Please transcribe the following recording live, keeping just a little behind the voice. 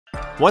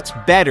What's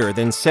better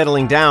than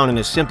settling down in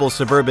a simple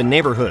suburban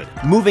neighborhood,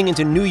 moving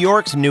into New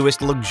York's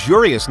newest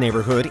luxurious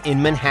neighborhood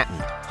in Manhattan?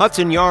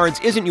 Hudson Yards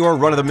isn't your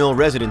run-of-the-mill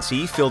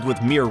residency filled with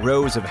mere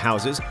rows of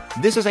houses.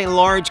 This is a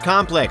large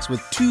complex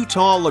with 2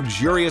 tall,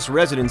 luxurious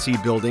residency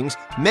buildings,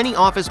 many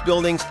office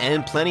buildings,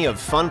 and plenty of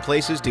fun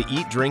places to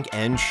eat, drink,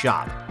 and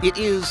shop. It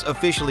is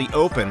officially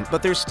open,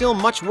 but there's still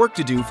much work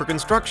to do for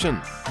construction.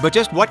 But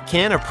just what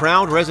can a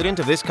proud resident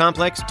of this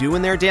complex do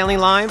in their daily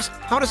lives?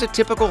 How does a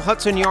typical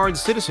Hudson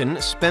Yards citizen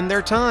spend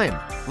their time?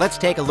 Let's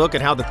take a look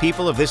at how the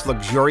people of this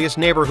luxurious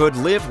neighborhood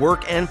live,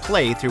 work, and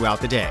play throughout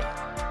the day.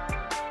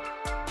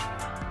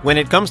 When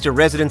it comes to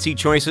residency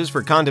choices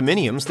for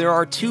condominiums, there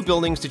are 2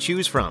 buildings to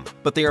choose from,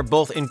 but they are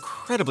both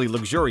incredibly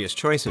luxurious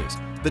choices.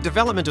 The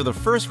development of the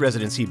first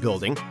residency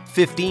building,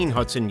 15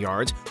 Hudson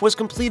Yards, was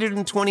completed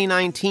in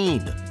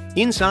 2019.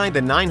 Inside the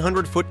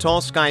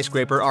 900-foot-tall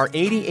skyscraper are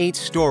 88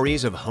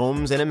 stories of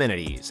homes and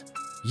amenities.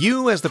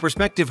 You, as the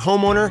prospective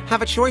homeowner,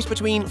 have a choice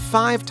between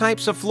 5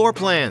 types of floor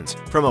plans,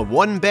 from a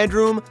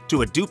 1-bedroom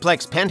to a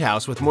duplex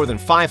penthouse with more than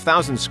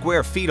 5,000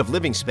 square feet of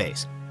living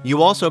space.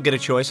 You also get a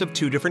choice of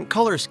 2 different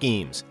color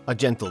schemes, a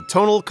gentle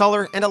tonal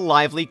color and a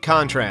lively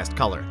contrast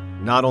color.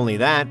 Not only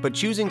that, but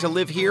choosing to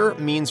live here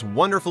means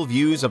wonderful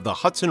views of the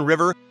Hudson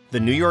River, the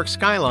New York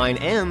skyline,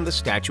 and the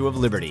Statue of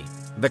Liberty.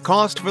 The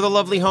cost for the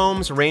lovely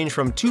homes range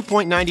from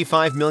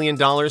 $2.95 million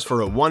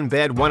for a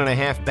 1-bed,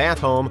 1.5-bath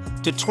home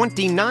to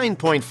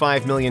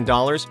 $29.5 million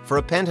for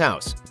a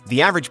penthouse.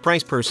 The average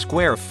price per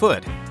square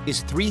foot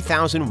is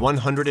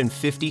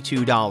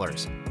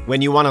 $3,152. When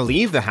you want to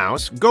leave the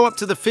house, go up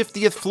to the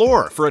 50th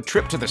floor for a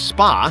trip to the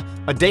spa,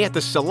 a day at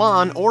the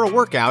salon, or a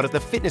workout at the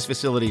fitness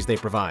facilities they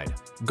provide.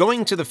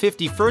 Going to the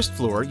 51st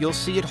floor, you'll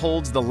see it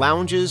holds the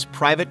lounges,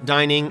 private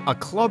dining, a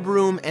club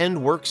room, and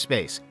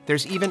workspace.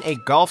 There's even a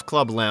golf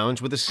club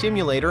lounge with a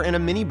simulator and a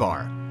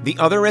minibar. The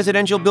other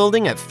residential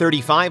building at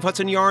 35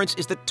 Hudson Yards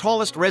is the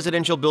tallest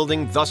residential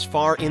building thus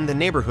far in the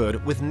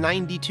neighborhood with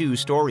 92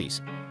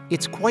 stories.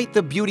 It's quite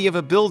the beauty of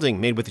a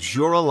building made with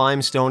Jura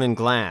limestone and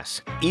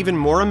glass. Even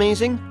more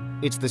amazing,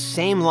 it's the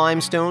same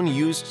limestone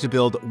used to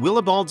build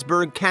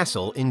Willibaldsburg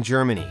Castle in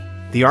Germany.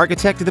 The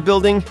architect of the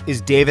building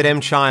is David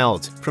M.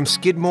 Childs from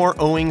Skidmore,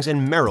 Owings &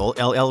 Merrill,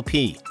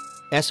 LLP.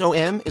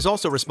 SOM is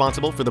also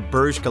responsible for the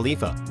Burj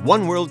Khalifa,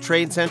 One World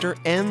Trade Center,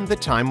 and the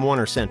Time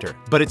Warner Center.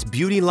 But its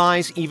beauty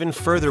lies even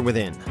further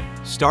within.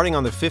 Starting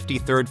on the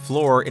 53rd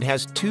floor, it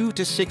has 2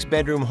 to 6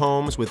 bedroom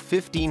homes with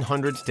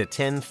 1,500 to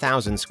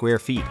 10,000 square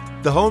feet.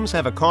 The homes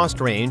have a cost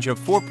range of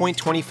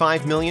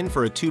 $4.25 million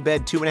for a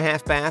 2-bed,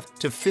 2.5 bath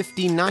to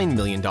 $59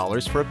 million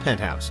for a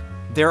penthouse.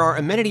 There are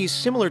amenities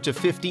similar to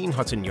 15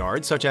 Hudson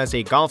Yards, such as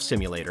a golf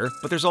simulator,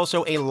 but there's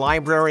also a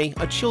library,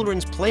 a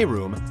children's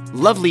playroom,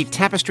 lovely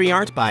tapestry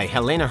art by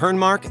Helena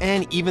Hernmark,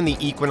 and even the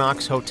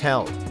Equinox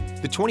Hotel.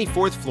 The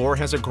 24th floor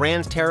has a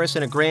grand terrace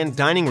and a grand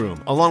dining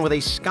room, along with a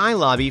sky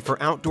lobby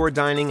for outdoor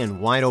dining and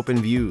wide-open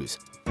views.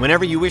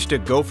 Whenever you wish to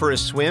go for a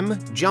swim,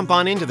 jump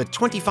on into the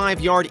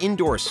 25-yard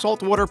indoor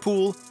saltwater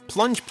pool,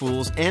 plunge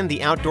pools, and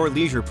the outdoor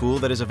leisure pool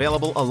that is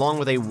available along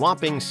with a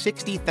whopping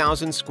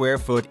 60,000 square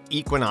foot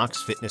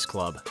Equinox Fitness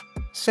Club.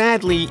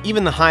 Sadly,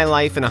 even the high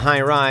life in a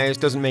high-rise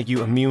doesn't make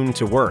you immune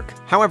to work.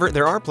 However,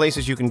 there are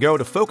places you can go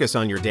to focus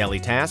on your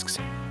daily tasks.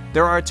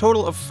 There are a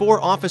total of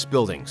 4 office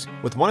buildings,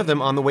 with one of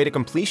them on the way to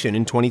completion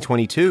in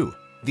 2022.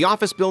 The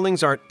office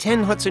buildings are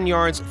 10 Hudson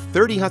Yards,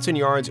 30 Hudson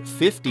Yards,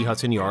 50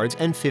 Hudson Yards,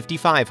 and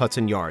 55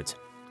 Hudson Yards.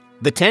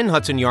 The 10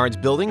 Hudson Yards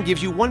building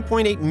gives you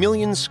 1.8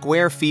 million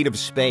square feet of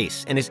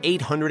space and is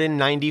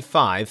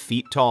 895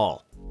 feet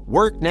tall.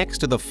 Work next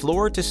to the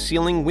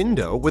floor-to-ceiling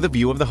window with a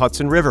view of the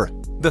Hudson River.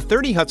 The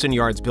 30 Hudson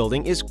Yards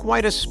building is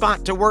quite a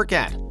spot to work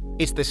at.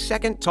 It's the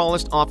 2nd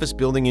tallest office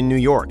building in New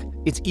York.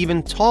 It's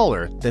even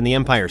taller than the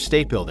Empire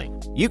State Building.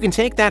 You can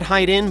take that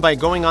height in by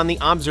going on the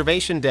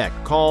observation deck,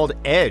 called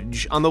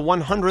Edge, on the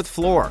 100th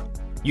floor.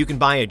 You can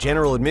buy a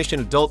general admission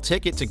adult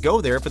ticket to go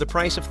there for the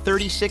price of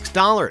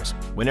 $36.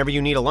 Whenever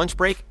you need a lunch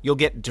break, you'll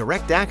get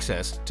direct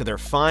access to their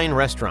fine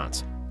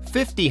restaurants.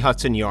 50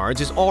 Hudson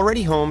Yards is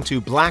already home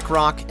to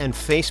BlackRock and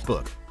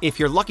Facebook. If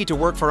you're lucky to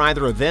work for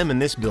either of them in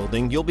this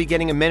building, you'll be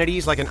getting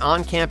amenities like an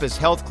on-campus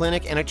health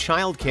clinic and a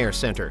child care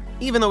center.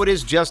 Even though it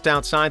is just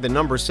outside the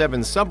number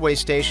 7 subway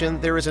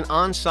station, there is an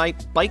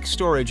on-site bike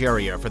storage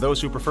area for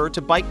those who prefer to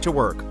bike to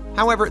work.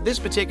 However, this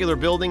particular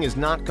building is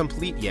not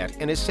complete yet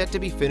and is set to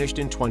be finished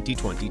in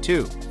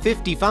 2022.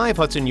 55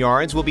 Hudson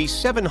Yards will be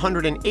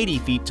 780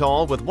 feet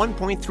tall with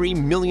 1.3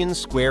 million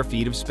square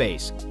feet of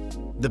space.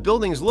 The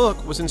building's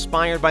look was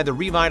inspired by the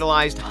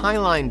revitalized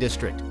Highline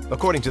District,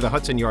 according to the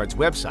Hudson Yards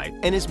website,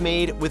 and is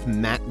made with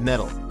matte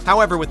metal.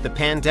 However, with the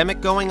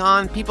pandemic going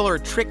on, people are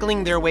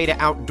trickling their way to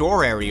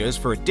outdoor areas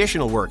for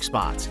additional work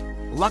spots.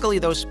 Luckily,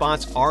 those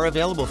spots are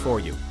available for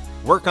you.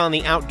 Work on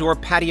the outdoor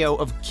patio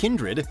of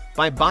Kindred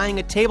by buying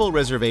a table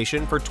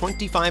reservation for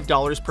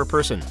 $25 per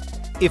person.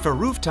 If a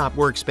rooftop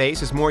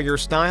workspace is more your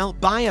style,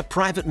 buy a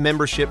private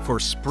membership for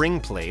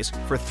Spring Place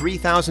for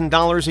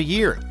 $3,000 a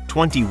year,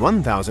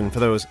 $21,000 for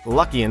those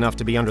lucky enough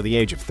to be under the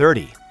age of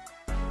 30.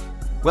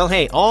 Well,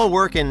 hey, all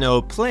work and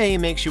no play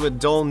makes you a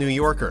dull New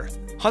Yorker.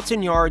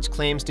 Hudson Yards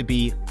claims to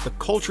be the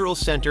cultural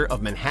center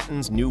of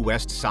Manhattan's New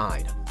West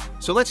Side.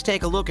 So let's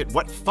take a look at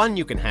what fun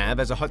you can have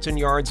as a Hudson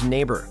Yards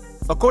neighbor.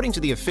 According to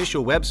the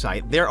official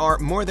website, there are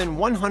more than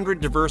 100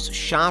 diverse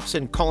shops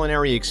and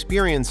culinary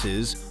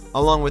experiences,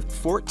 along with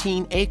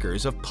 14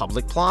 acres of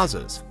public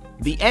plazas.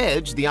 The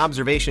Edge, the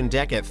observation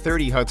deck at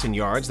 30 Hudson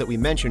Yards that we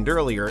mentioned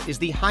earlier, is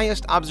the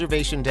highest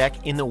observation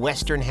deck in the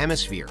Western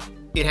Hemisphere.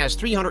 It has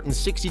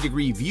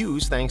 360-degree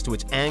views thanks to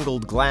its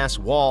angled glass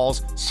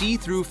walls,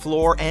 see-through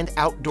floor, and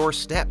outdoor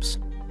steps.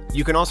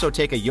 You can also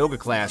take a yoga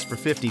class for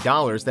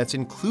 $50 that's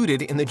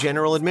included in the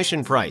general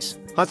admission price.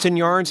 Hudson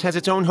Yards has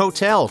its own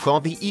hotel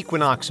called the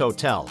Equinox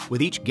Hotel,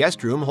 with each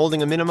guest room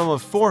holding a minimum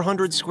of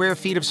 400 square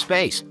feet of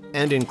space,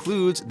 and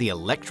includes the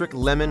Electric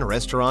Lemon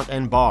restaurant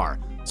and bar.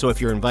 So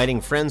if you're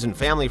inviting friends and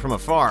family from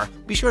afar,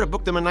 be sure to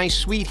book them a nice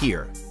suite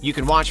here. You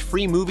can watch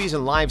free movies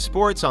and live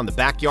sports on the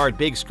backyard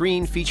big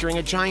screen featuring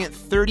a giant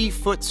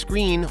 30-foot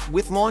screen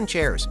with lawn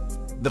chairs.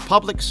 The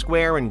public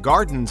square and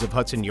gardens of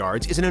Hudson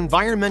Yards is an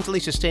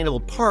environmentally sustainable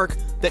park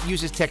that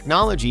uses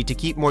technology to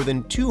keep more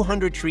than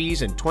 200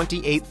 trees and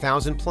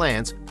 28,000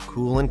 plants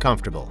cool and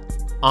comfortable.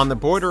 On the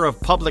border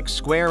of public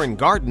square and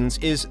gardens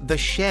is The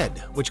Shed,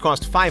 which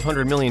cost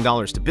 $500 million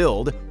to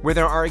build, where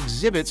there are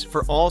exhibits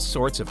for all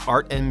sorts of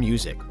art and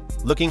music.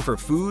 Looking for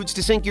foods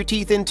to sink your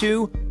teeth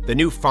into? The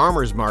new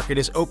farmers market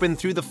is open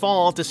through the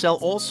fall to sell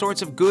all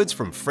sorts of goods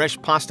from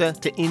fresh pasta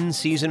to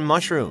in-season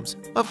mushrooms.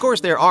 Of course,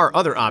 there are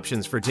other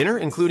options for dinner,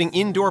 including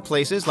indoor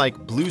places like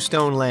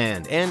Bluestone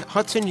Land and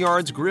Hudson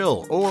Yards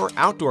Grill, or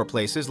outdoor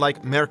places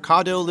like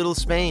Mercado Little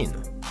Spain.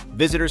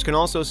 Visitors can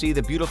also see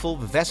the beautiful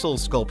vessel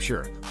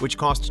sculpture, which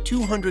cost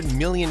 $200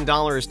 million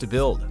to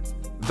build.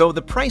 Though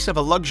the price of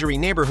a luxury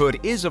neighborhood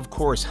is of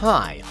course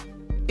high,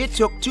 it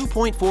took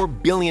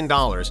 $2.4 billion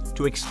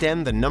to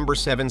extend the No.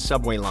 7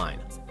 subway line,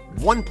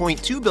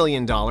 $1.2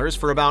 billion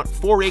for about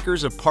 4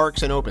 acres of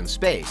parks and open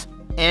space,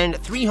 and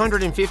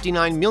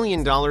 $359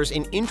 million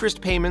in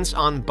interest payments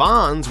on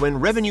bonds when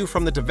revenue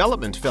from the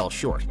development fell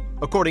short,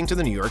 according to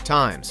the New York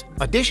Times.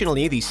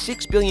 Additionally, the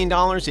 $6 billion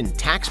in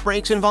tax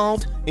breaks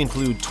involved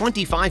include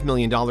 $25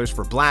 million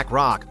for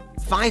BlackRock,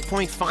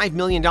 $5.5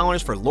 million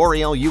for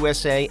L'Oreal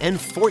USA, and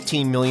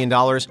 $14 million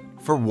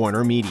for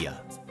Warner Media.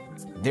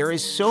 There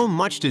is so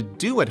much to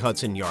do at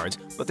Hudson Yards,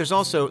 but there's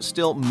also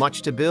still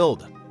much to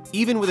build.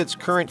 Even with its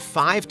current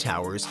 5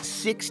 towers,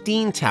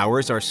 16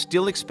 towers are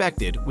still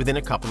expected within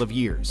a couple of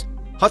years.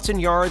 Hudson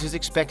Yards is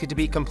expected to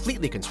be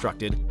completely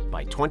constructed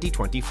by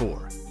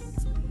 2024.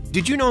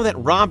 Did you know that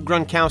Rob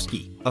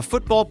Gronkowski, a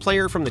football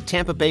player from the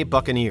Tampa Bay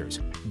Buccaneers,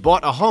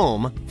 bought a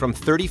home from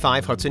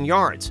 35 Hudson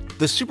Yards?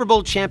 The Super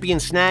Bowl champion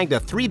snagged a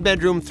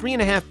 3-bedroom,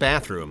 3.5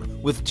 bathroom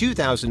with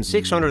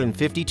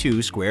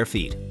 2,652 square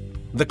feet.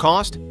 The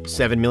cost?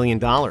 $7 million.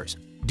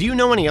 Do you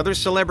know any other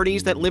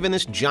celebrities that live in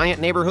this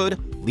giant neighborhood?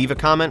 Leave a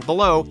comment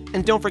below,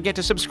 and don't forget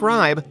to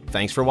subscribe.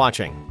 Thanks for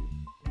watching.